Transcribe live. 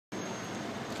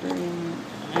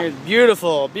Here's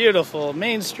beautiful, beautiful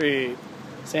Main Street.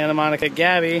 Santa Monica.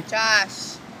 Gabby.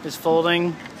 Josh. Is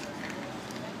folding.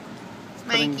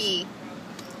 Mikey.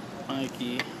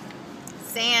 Mikey.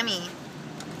 Sammy.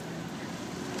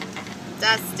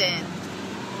 Dustin.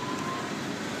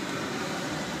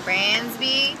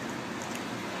 Bransby.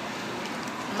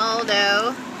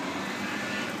 Muldo.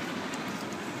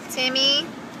 Timmy.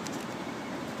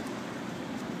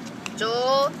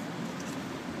 Joel.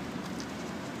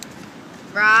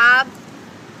 Rob.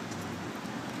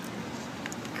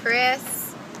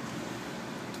 Chris.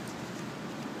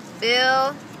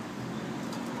 Bill.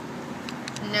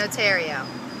 Notario.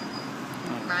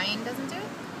 Ryan doesn't do it?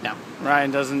 No,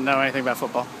 Ryan doesn't know anything about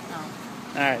football. Oh.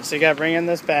 Alright, so you gotta bring in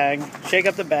this bag. Shake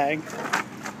up the bag.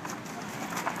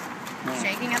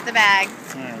 Shaking up the bag.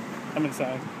 Alright, come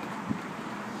inside.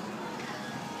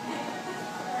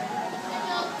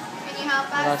 Can you help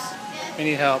us? We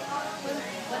need help.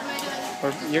 What am I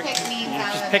doing? You're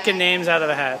just picking names out of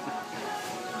the hat.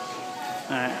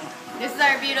 Alright. This is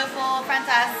our beautiful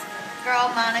princess girl,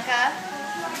 Monica.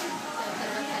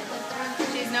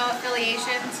 She's no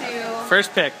affiliation to...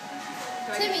 First pick.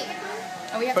 Timmy.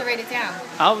 Oh, we have to write it down.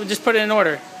 I'll just put it in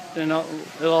order. Then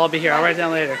it'll all be here. I'll write it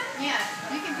down later. Yeah,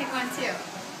 you can pick one too.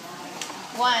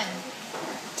 One.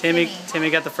 Timmy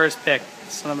got the first pick.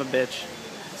 Son of a bitch.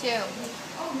 Two.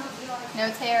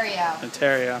 Notario.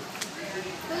 Ontario.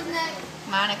 Who's next?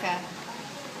 Monica.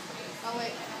 Oh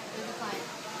wait, there's a client.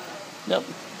 Yep.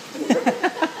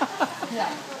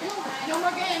 Yeah. No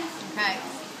more games. Okay.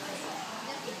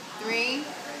 3.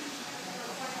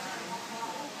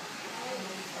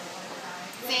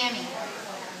 Sammy.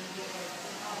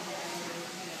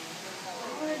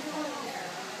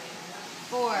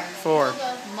 4.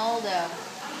 Muldo.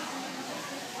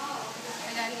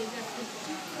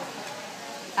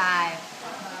 5.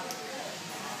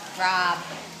 Rob.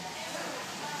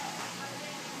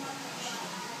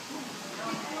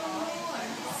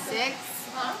 6.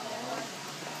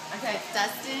 Okay,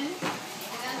 Dustin.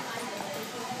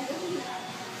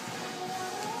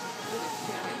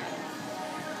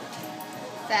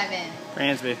 7.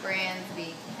 Bransby.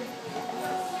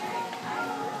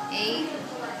 8.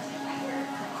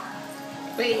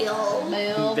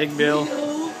 Bill. Big Bill. 9.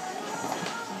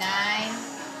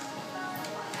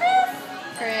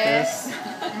 Chris.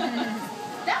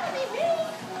 That would be me.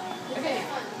 Okay.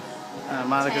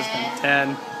 Monica's 10.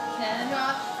 10.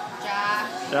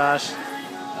 Josh.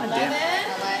 11. 11.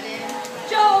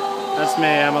 Joe! That's me.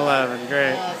 I'm 11.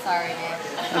 Great. Oh, sorry, dude.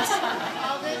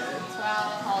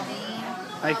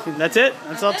 12. That's it?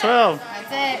 That's all 12.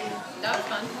 That's it. That was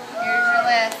fun. Here's your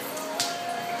list.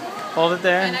 Hold it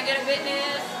there. Can I get a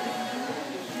witness?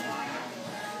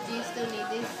 Do you still need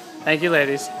these? Thank you,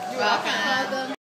 ladies. You're welcome.